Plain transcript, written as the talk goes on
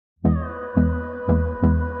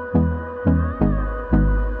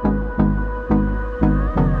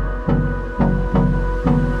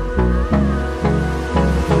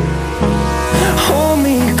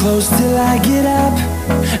close till I get up.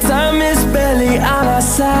 Time is barely on our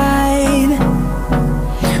side.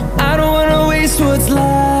 I don't wanna waste what's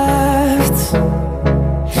left.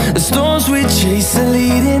 The storms we chase are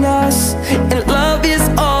leading us, and love is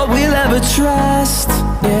all we'll ever trust.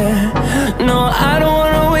 Yeah, no, I don't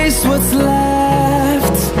wanna waste what's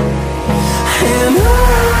left. And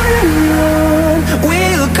on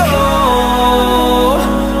we'll go,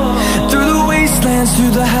 through the wastelands,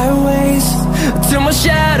 through the highways, till my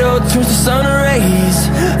shadow turns to sun rays.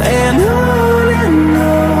 And on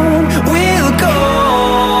we'll go,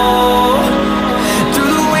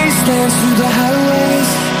 through the wastelands, through the highways,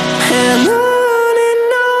 and on we'll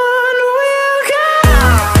go.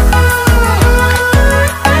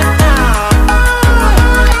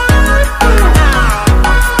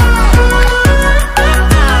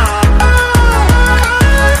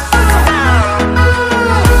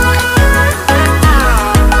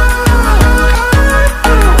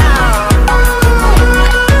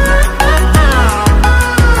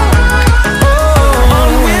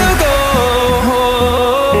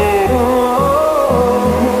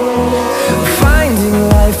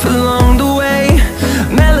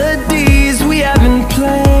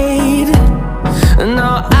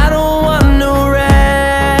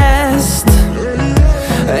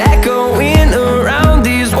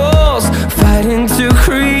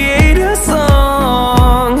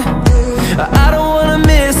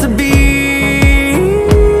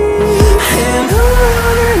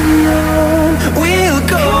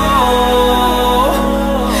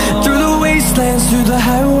 Through the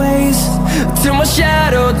highways, till my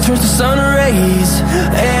shadow turns to sun rays.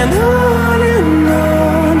 And on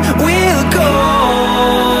we'll go,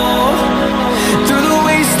 through the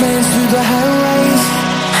wastelands, through the highways,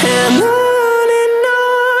 and on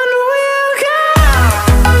we'll go.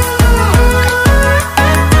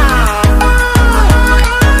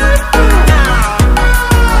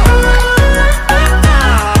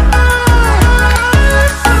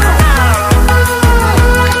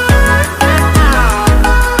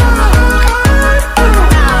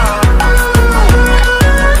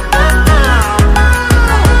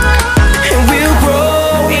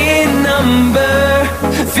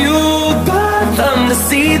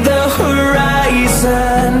 See the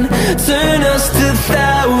horizon turn us to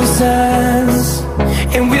thousands,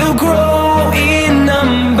 and we'll grow in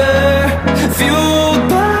number, fueled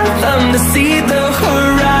by them to see the horizon.